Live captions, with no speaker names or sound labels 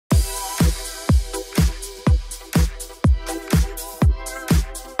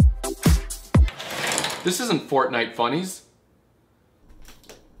This isn't Fortnite funnies.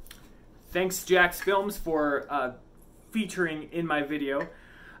 Thanks, JACKSFILMS, for featuring in my video.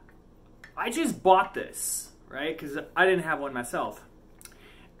 I just bought this, right? Because I didn't have one myself.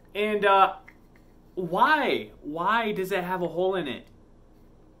 And why? Why does it have a hole in it?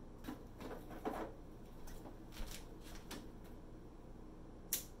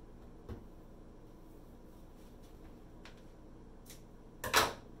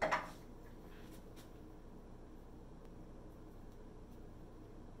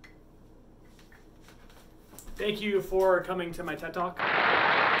 Thank you for coming to my TED Talk.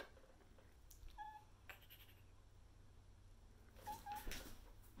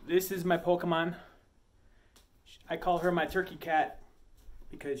 This is my Pokemon. I call her my turkey cat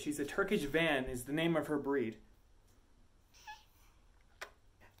because she's a Turkish van is the name of her breed.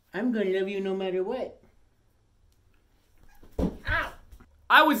 I'm gonna love you no matter what. Ow!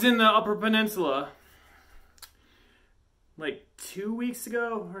 I was in the Upper Peninsula like 2 weeks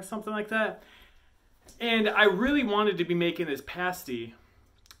ago or something like that. And I really wanted to be making this pasty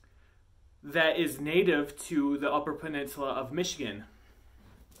that is native to the Upper Peninsula of Michigan.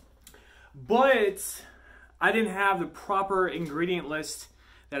 But I didn't have the proper ingredient list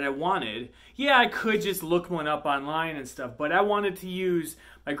that I wanted. Yeah, I could just look one up online and stuff, but I wanted to use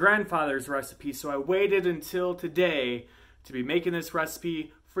my grandfather's recipe, so I waited until today to be making this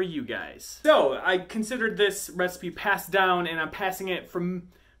recipe for you guys. So I considered this recipe passed down, and I'm passing it from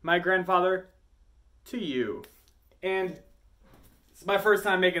my grandfather to you. And it's my first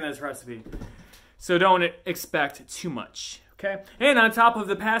time making this recipe, so don't expect too much, okay? And on top of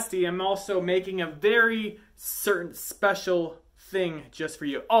the pasty, I'm also making a very certain special thing just for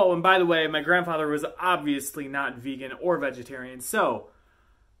you. Oh, and by the way, my grandfather was obviously not vegan or vegetarian, so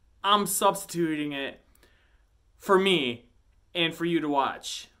I'm substituting it for me and for you to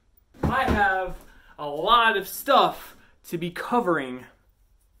watch. I have a lot of stuff to be covering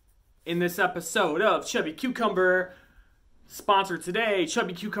in this episode of Chubby Cucumber. Sponsor today,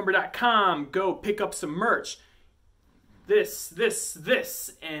 chubbycucumber.com. Go pick up some merch. This, and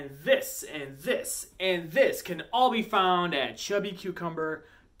this, and this, and this can all be found at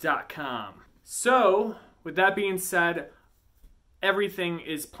chubbycucumber.com. So, with that being said, everything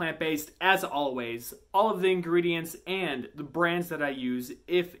is plant-based as always. All of the ingredients and the brands that I use,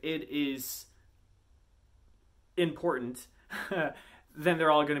 if it is important, then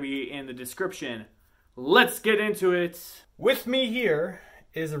they're all going to be in the description. Let's get into it. With me here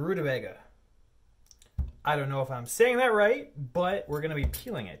is a Rutabaga. I don't know if I'm saying that right, but we're going to be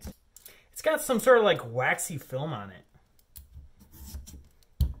peeling it. It's got some sort of like waxy film on it.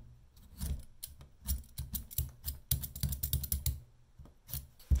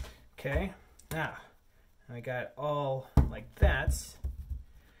 Okay, now I got it all like that.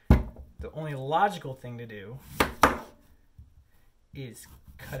 The only logical thing to do is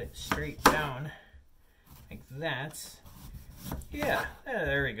cut it straight down like that. Yeah,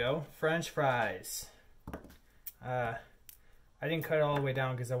 there we go. French fries. I didn't cut it all the way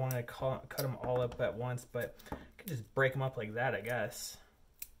down because I wanted to cut them all up at once, but I could just break them up like that, I guess.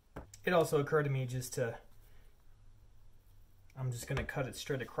 It also occurred to me I'm just gonna cut it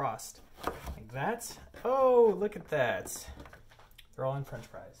straight across like that. Oh, look at that. They're all in French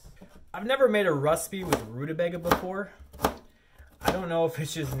fries. I've never made a recipe with Rutabaga before. I don't know if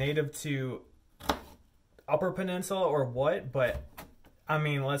it's just native to Upper Peninsula or what, but I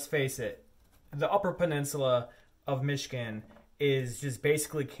mean, let's face it. The Upper Peninsula of Michigan is just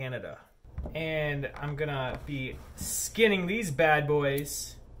basically Canada. And I'm gonna be skinning these bad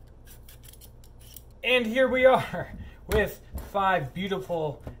boys. And here we are with 5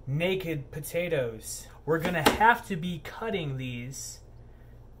 beautiful naked potatoes. We're gonna have to be cutting these.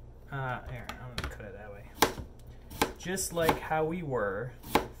 Here, I'm gonna cut it that way. Just like how we were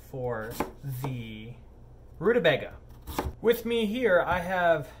for the Rutabaga. With me here, I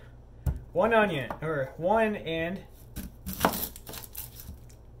have 1 onion, or 1 and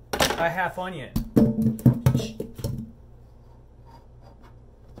a half onion.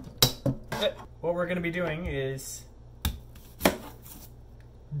 What we're gonna be doing is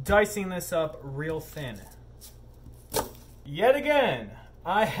dicing this up real thin. Yet again,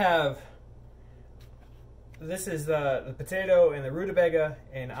 I have, this is the potato and the Rutabaga,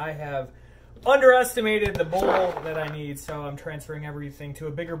 and I have underestimated the bowl that I need, so I'm transferring everything to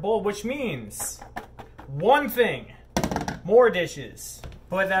a bigger bowl, which means one thing, more dishes.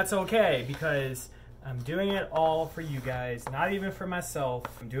 But that's okay, because I'm doing it all for you guys, not even for myself.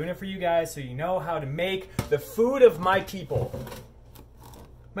 I'm doing it for you guys so you know how to make the food of my people.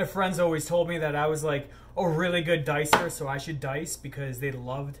 My friends always told me that I was like a really good dicer, so I should dice because they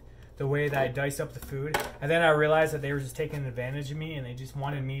loved the way that I dice up the food. And then I realized that they were just taking advantage of me and they just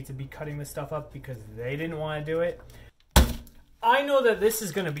wanted me to be cutting this stuff up because they didn't want to do it. I know that this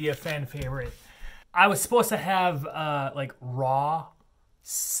is going to be a fan favorite. I was supposed to have like raw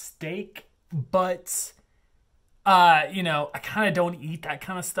steak, but you know, I kind of don't eat that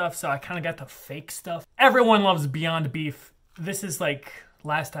kind of stuff, so I kind of got the fake stuff. Everyone loves Beyond Beef. This is like,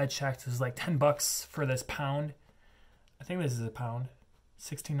 last I checked, it was like 10 bucks for this pound. I think this is a pound.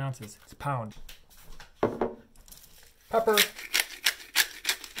 16 ounces. It's a pound. Pepper.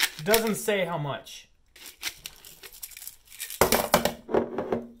 Doesn't say how much.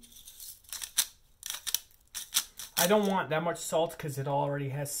 I don't want that much salt because it already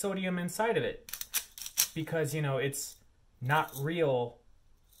has sodium inside of it. Because, you know, it's not real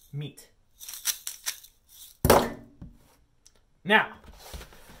meat. Now,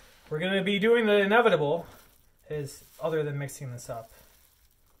 we're going to be doing the inevitable, is other than mixing this up.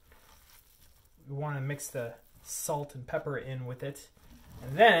 We want to mix the salt and pepper in with it.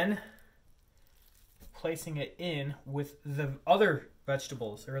 And then, placing it in with the other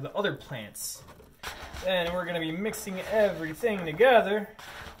vegetables, or the other plants. Then we're going to be mixing everything together.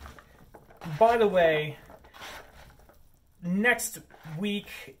 By the way, next week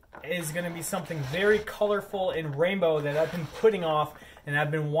is going to be something very colorful and rainbow that I've been putting off and I've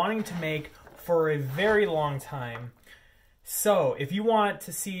been wanting to make for a very long time. So, if you want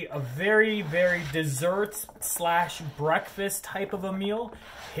to see a very, very dessert / breakfast type of a meal,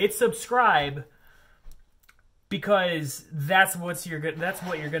 hit subscribe because that's what you're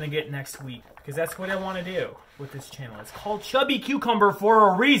going to get next week. Because that's what I want to do with this channel. It's called Chubby Cucumber for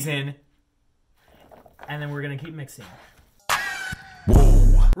a reason. And then we're going to keep mixing.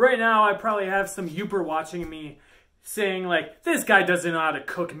 Whoa. Right now, I probably have some youper watching me saying, like, this guy doesn't know how to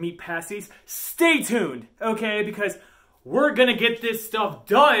cook meat pasties. Stay tuned, okay? Because we're going to get this stuff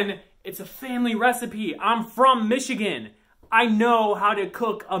done. It's a family recipe. I'm from Michigan. I know how to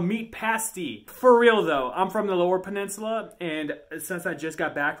cook a meat pasty. For real, though, I'm from the Lower Peninsula, and since I just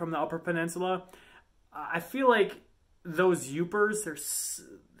got back from the Upper Peninsula, I feel like those youpers,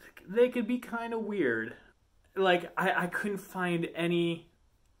 they could be kind of weird. Like, I couldn't find any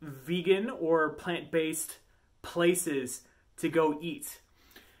vegan or plant-based places to go eat.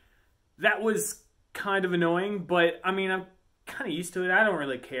 That was kind of annoying, but, I mean, I'm kind of used to it. I don't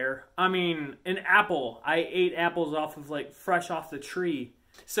really care. I mean, an apple. I ate apples off of, like, fresh off the tree.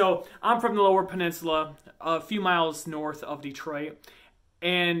 So, I'm from the Lower Peninsula, a few miles north of Detroit,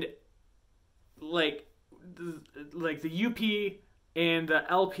 and, like the UP and the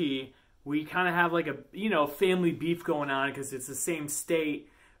LP, we kind of have like a, you know, family beef going on because it's the same state,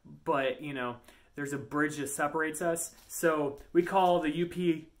 but, you know, there's a bridge that separates us. So we call the UP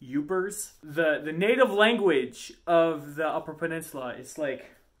Youpers. The native language of the Upper Peninsula is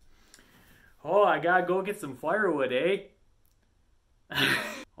like, oh, I gotta go get some firewood, eh?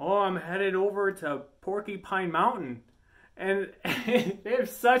 Oh, I'm headed over to Porcupine Mountain. And they have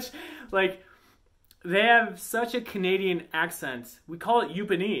such, like, they have such a Canadian accent. We call it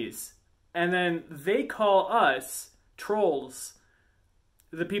Yupanese. And then they call us trolls,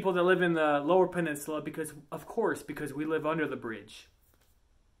 the people that live in the Lower Peninsula, because, of course, because we live under the bridge.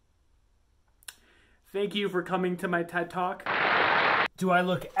 Thank you for coming to my TED Talk. Do I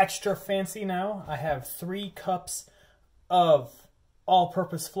look extra fancy now? I have 3 cups of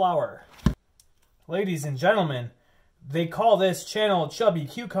all-purpose flour. Ladies and gentlemen, they call this channel Chubby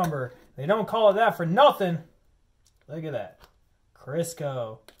Cucumber. They don't call it that for nothing. Look at that.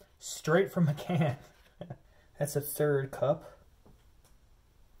 Crisco. Straight from a can. That's a 3rd cup.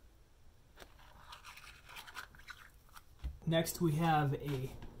 Next we have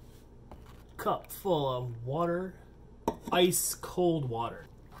a cup full of water. Ice cold water.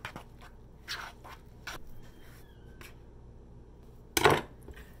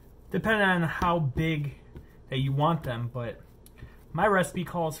 Depending on how big that you want them, but my recipe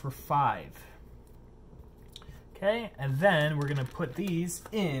calls for 5. Okay, and then we're gonna put these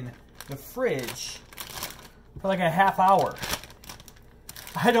in the fridge for like a half hour.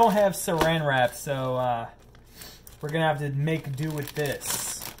 I don't have saran wrap, so we're gonna have to make do with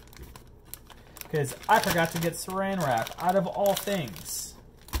this. Because I forgot to get saran wrap out of all things.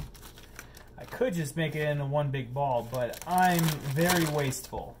 I could just make it into one big ball, but I'm very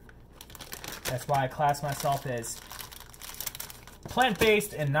wasteful. That's why I class myself as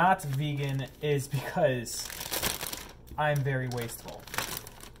plant-based and not vegan, is because I'm very wasteful.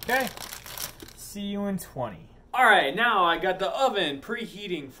 Okay? See you in 20. Alright, now I got the oven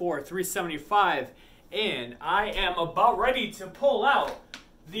preheating for 375, and I am about ready to pull out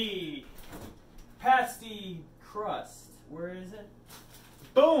the pasty crust. Where is it?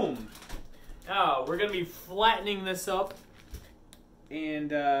 Boom! we're going to be flattening this up.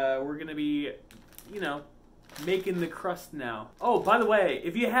 And we're going to be, you know, making the crust now. Oh, by the way,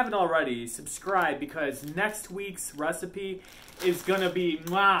 if you haven't already, subscribe because next week's recipe is going to be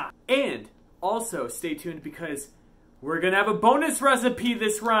mwah. And also stay tuned because we're going to have a bonus recipe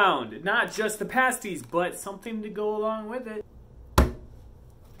this round. Not just the pasties, but something to go along with it.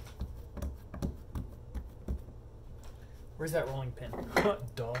 Where's that rolling pin?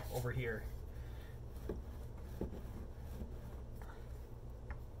 Duh, over here.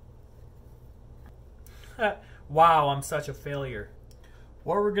 Wow, I'm such a failure.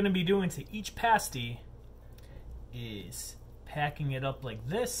 What we're going to be doing to each pasty is packing it up like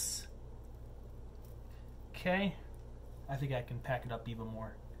this. Okay. I think I can pack it up even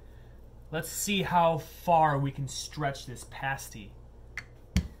more. Let's see how far we can stretch this pasty.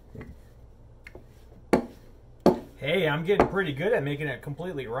 Hey, I'm getting pretty good at making it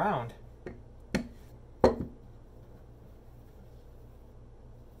completely round.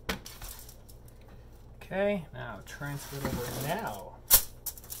 Okay, now transfer it over now.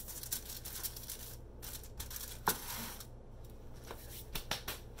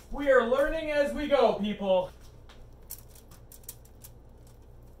 We are learning as we go, people.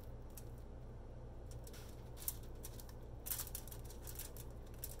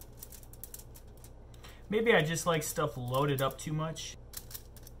 Maybe I just like stuff loaded up too much.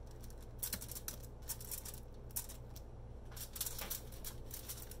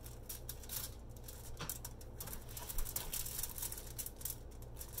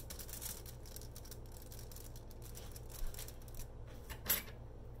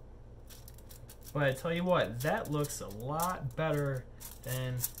 But I tell you what, that looks a lot better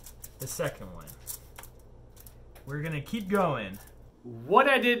than the second one. We're gonna keep going. What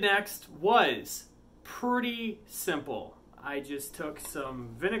I did next was pretty simple. I just took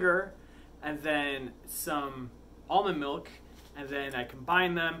some vinegar and then some almond milk and then I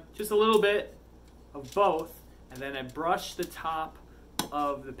combined them, just a little bit of both, and then I brushed the top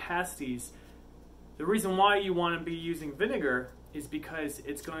of the pasties. The reason why you want to be using vinegar is because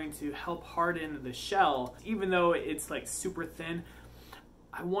it's going to help harden the shell. Even though it's like super thin,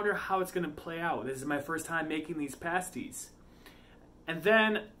 I wonder how it's going to play out. This is my first time making these pasties. And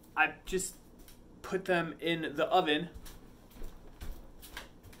then I just put them in the oven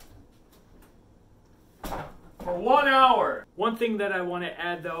for 1 hour. One thing that I want to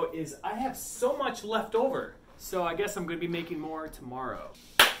add though is I have so much left over, so I guess I'm going to be making more tomorrow.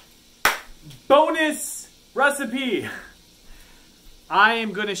 Bonus recipe! I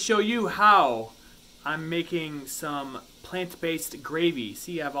am going to show you how I'm making some plant-based gravy.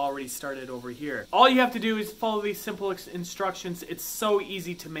 See, I've already started over here. All you have to do is follow these simple instructions. It's so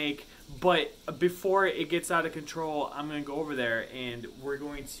easy to make, but before it gets out of control, I'm going to go over there and we're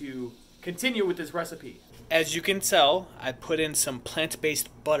going to continue with this recipe. As you can tell, I put in some plant-based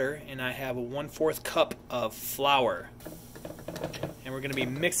butter and I have a 1/4 cup of flour. And we're going to be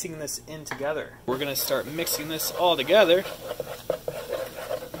mixing this in together. We're going to start mixing this all together.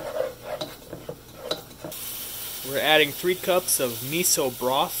 We're adding 3 cups of miso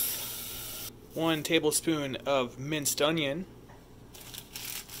broth, 1 tablespoon of minced onion.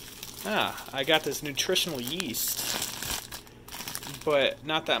 I got this nutritional yeast, but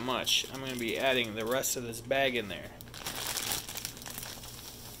not that much. I'm going to be adding the rest of this bag in there.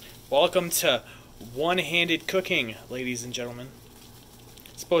 Welcome to one-handed cooking, ladies and gentlemen.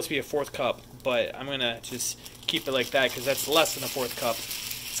 It's supposed to be a 1/4 cup, but I'm going to just keep it like that because that's less than a 1/4 cup.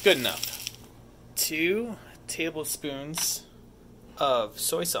 It's good enough. 2 tablespoons of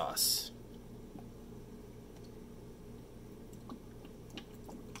soy sauce.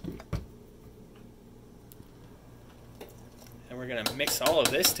 And we're going to mix all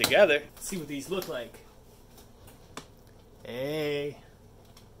of this together. Let's see what these look like. Hey.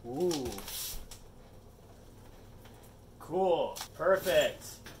 Ooh. Cool. Perfect.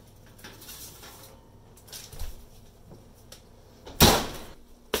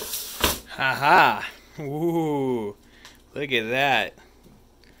 Haha. Ooh. Look at that.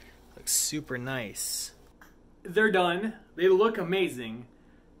 Looks super nice. They're done. They look amazing.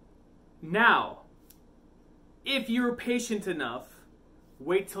 Now, if you're patient enough,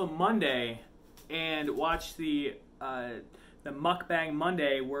 wait till Monday and watch the Mukbang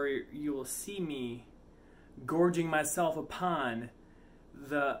Monday where you will see me gorging myself upon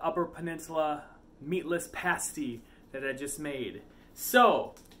the Upper Peninsula meatless pasty that I just made.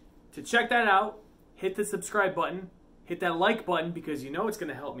 So, to check that out, hit the subscribe button, hit that like button because you know it's going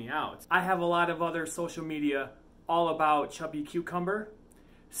to help me out. I have a lot of other social media all about Chubby Cucumber.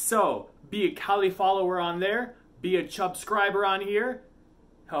 So, be a Kali follower on there, be a Chub subscriber on here,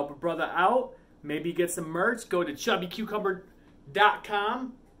 help a brother out. maybe get some merch. Go to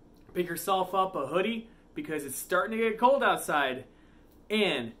chubbycucumber.com. Pick yourself up a hoodie because it's starting to get cold outside.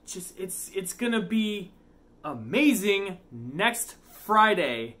 And just it's going to be amazing next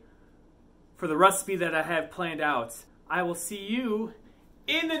Friday for the recipe that I have planned out. I will see you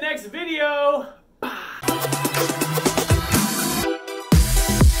in the next video. Bye.